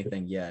say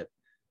anything yet.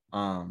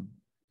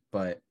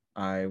 But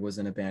I was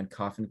in a band,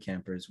 Coffin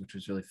Campers, which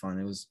was really fun.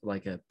 It was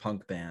like a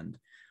punk band.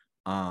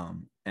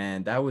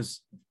 And that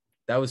was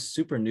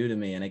super new to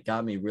me, and it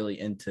got me really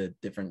into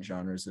different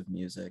genres of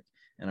music,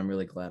 and I'm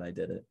really glad I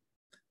did it.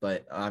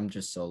 But I'm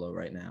just solo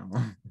right now.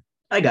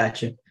 I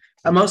got you.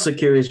 I'm also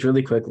curious,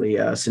 really quickly,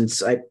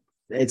 since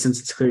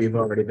it's clear you've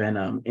already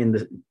been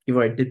you've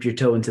already dipped your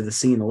toe into the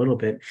scene a little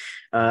bit.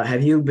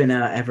 Have you been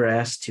ever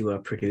asked to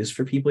produce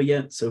for people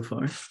yet so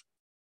far?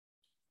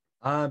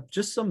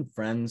 Just some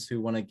friends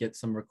who want to get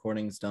some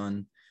recordings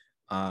done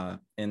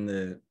in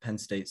the Penn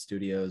State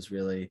studios,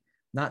 really.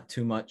 Not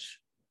too much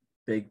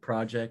big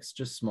projects,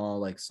 just small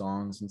like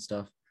songs and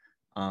stuff.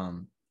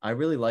 I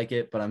really like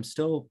it, but I'm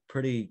still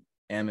pretty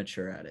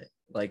amateur at it.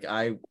 Like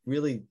I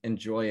really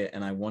enjoy it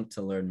and I want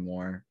to learn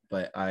more,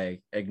 but I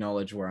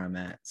acknowledge where I'm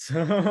at.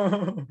 So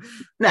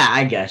Nah,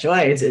 I got you. Well,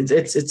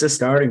 it's a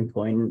starting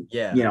point.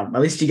 yeah.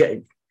 At least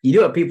you do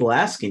have people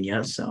asking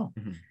you, so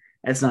Mhm.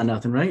 that's not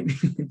nothing, right?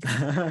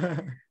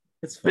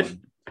 It's But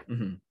fun.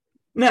 Mhm.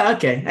 no,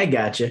 okay, I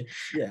got you.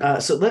 Yeah.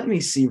 So let me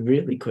see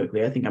really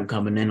quickly. I think I'm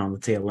coming in on the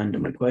tail end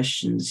of my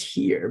questions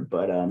here,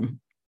 but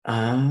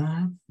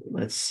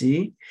let's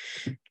see.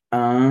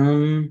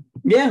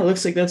 Yeah, it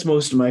looks like that's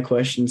most of my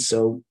questions.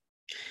 So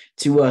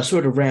to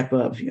sort of wrap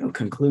up,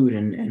 conclude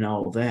and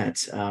all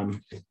that.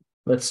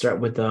 Let's start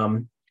with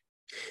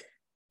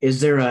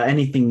is there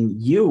anything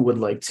you would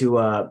like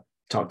to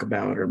talk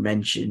about or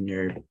mention,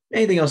 or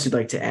anything else you'd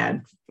like to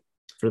add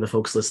for the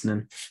folks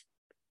listening?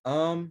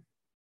 Um,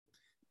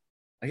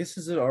 I guess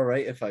is it all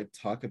right if I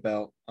talk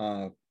about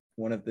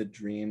one of the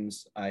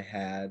dreams I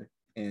had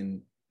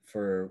in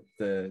for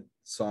the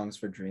songs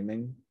for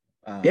dreaming?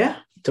 Yeah,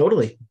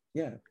 totally.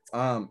 Yeah.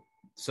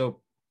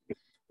 So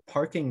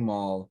Parking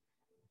Mall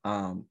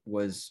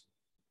was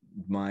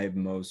my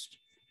most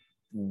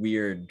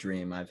weird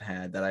dream I've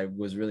had that I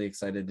was really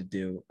excited to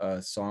do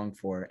a song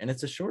for. And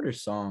it's a shorter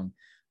song,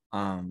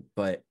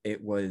 but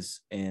it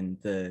was in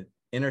the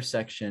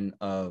intersection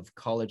of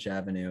College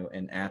Avenue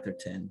and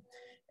Atherton.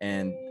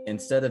 And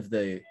instead of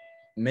the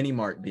mini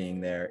mart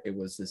being there, it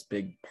was this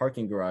big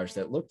parking garage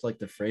that looked like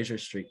the Fraser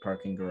Street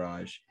parking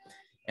garage.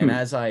 And Hmm.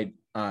 as I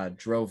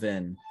drove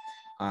in,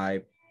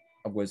 I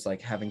was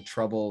like having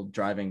trouble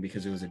driving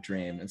because it was a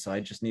dream. And so I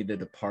just needed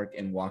to park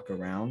and walk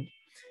around.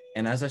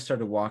 And as I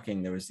started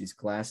walking, there was these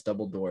glass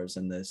double doors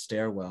in the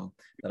stairwell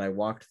that I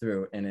walked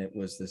through, and it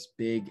was this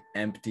big,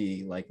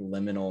 empty, like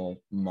liminal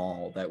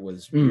mall that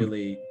was Mm,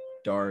 really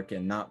dark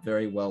and not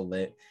very well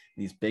lit.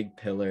 These big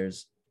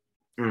pillars.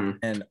 mm.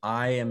 And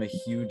I am a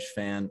huge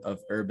fan of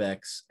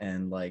urbex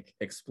and like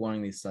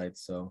exploring these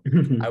sites. So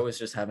I was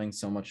just having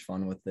so much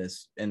fun with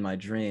this in my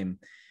dream.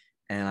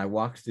 And I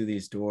walked through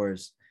these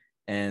doors,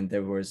 and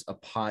there was a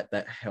pot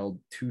that held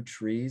two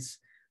trees.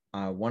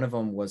 One of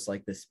them was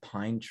like this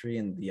pine tree,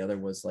 and the other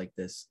was like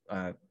this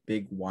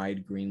big,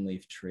 wide green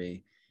leaf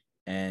tree.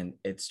 And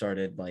it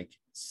started like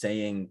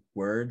saying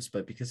words,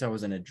 but because I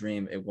was in a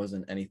dream, it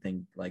wasn't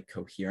anything like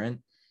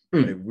coherent,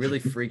 but it Mm. really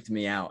freaked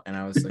me out. And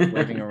I was like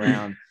waving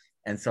around.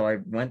 And so I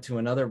went to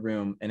another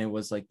room, and it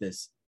was like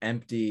this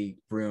empty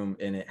room,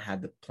 and it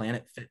had the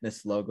Planet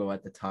Fitness logo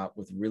at the top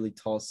with really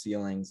tall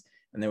ceilings.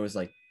 And there was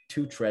like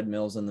two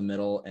treadmills in the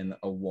middle and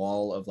a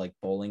wall of like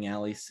bowling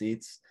alley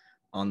seats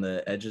on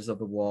the edges of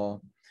the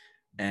wall.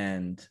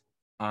 And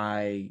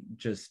I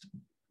just,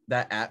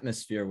 that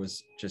atmosphere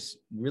was just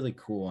really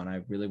cool. And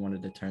I really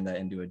wanted to turn that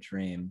into a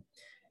dream.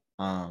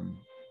 Um,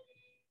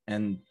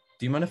 and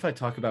do you mind if I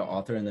talk about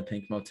Author in the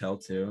Pink Motel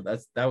too?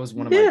 That was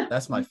one of my, Yeah,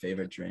 that's my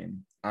favorite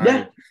dream.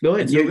 yeah. Go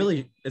ahead.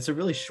 It's a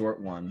really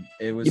short one.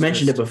 It You was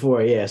mentioned it just,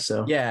 before, yeah.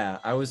 So yeah,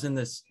 I was in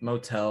this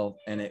motel,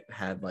 and it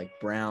had like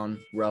brown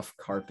rough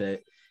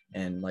carpet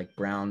and like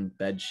brown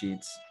bed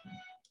sheets.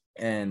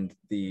 and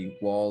the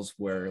walls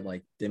were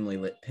like dimly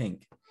lit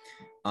pink.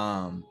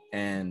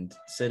 And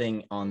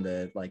sitting on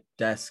the like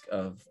desk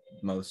of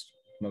most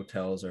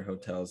motels or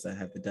hotels that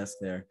have the desk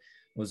there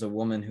was a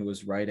woman who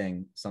was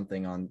writing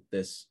something on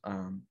this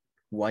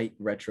white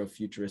retro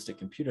futuristic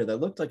computer that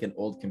looked like an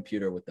old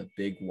computer with a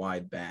big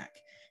wide back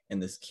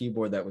and this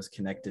keyboard that was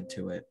connected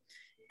to it.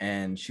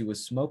 And she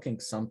was smoking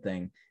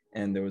something,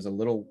 and there was a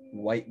little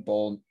white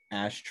bowl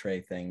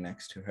ashtray thing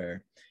next to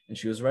her, and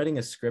she was writing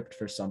a script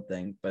for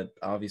something, but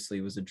obviously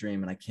it was a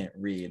dream and I can't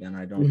read and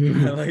I don't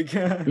like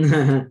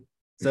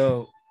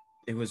so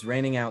it was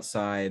raining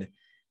outside,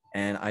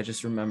 and I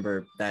just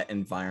remember that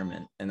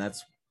environment, and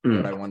that's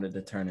what I wanted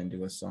to turn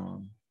into a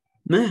song.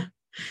 Yeah.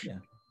 Yeah.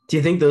 Do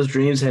you think those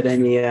dreams had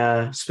any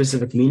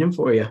specific meaning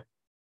for you?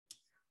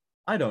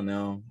 I don't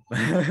know.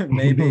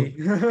 Maybe.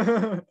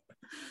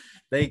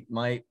 They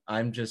might.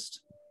 I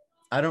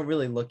don't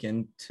really look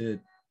into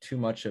too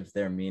much of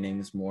their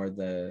meanings more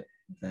than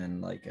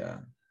like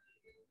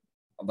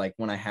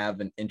when I have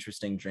an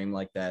interesting dream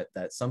like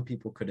that some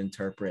people could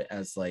interpret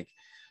as like,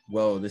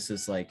 whoa, this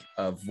is like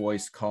a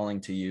voice calling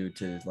to you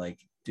to like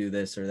do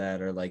this or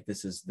that, or like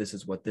this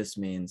is what this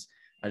means.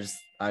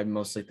 I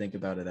mostly think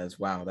about it as,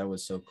 wow, that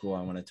was so cool,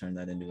 I want to turn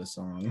that into a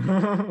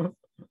song.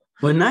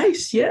 Well,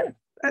 nice. Yeah,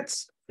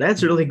 that's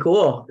really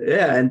cool.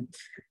 Yeah, and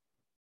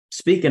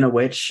speaking of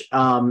which,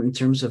 in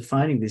terms of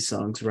finding these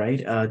songs, right?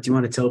 Do you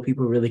want to tell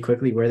people really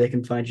quickly where they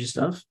can find your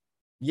stuff?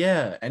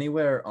 Yeah,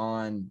 anywhere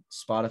on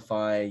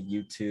Spotify,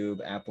 YouTube,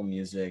 Apple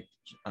Music,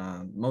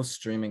 most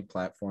streaming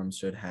platforms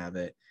should have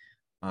it.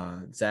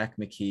 Zac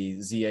McKee,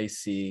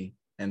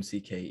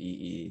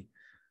 ZACMCKEE.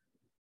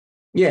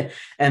 Yeah,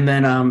 and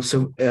then and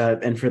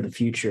for the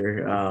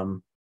future,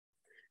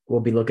 we'll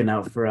be looking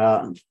out for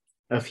a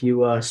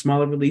few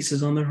smaller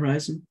releases on the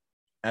horizon.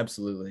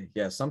 Absolutely.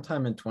 Yeah,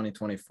 sometime in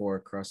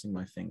 2024, crossing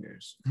my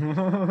fingers.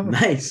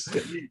 Nice.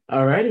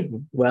 All righty.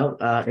 Well,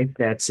 if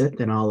that's it,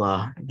 then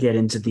I'll get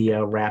into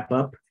the wrap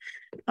up.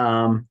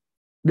 Um,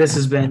 this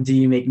has been Do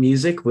You Make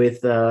Music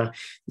with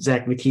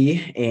Zac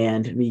McKee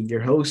and me,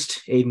 your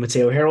host, Ayden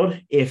Herold.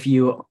 If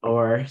you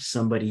or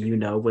somebody you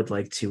know would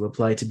like to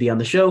apply to be on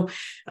the show,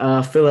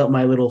 fill out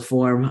my little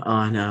form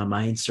on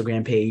my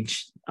Instagram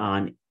page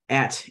on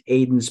at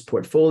Ayden's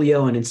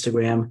Portfolio on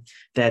Instagram.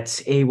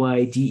 That's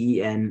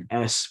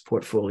AYDENS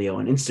Portfolio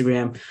on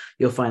Instagram.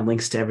 You'll find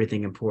links to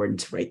everything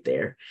important right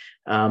there.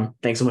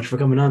 Thanks so much for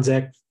coming on,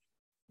 Zac.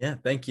 Yeah,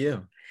 thank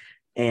you.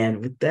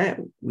 And with that,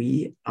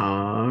 we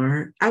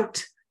are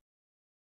out.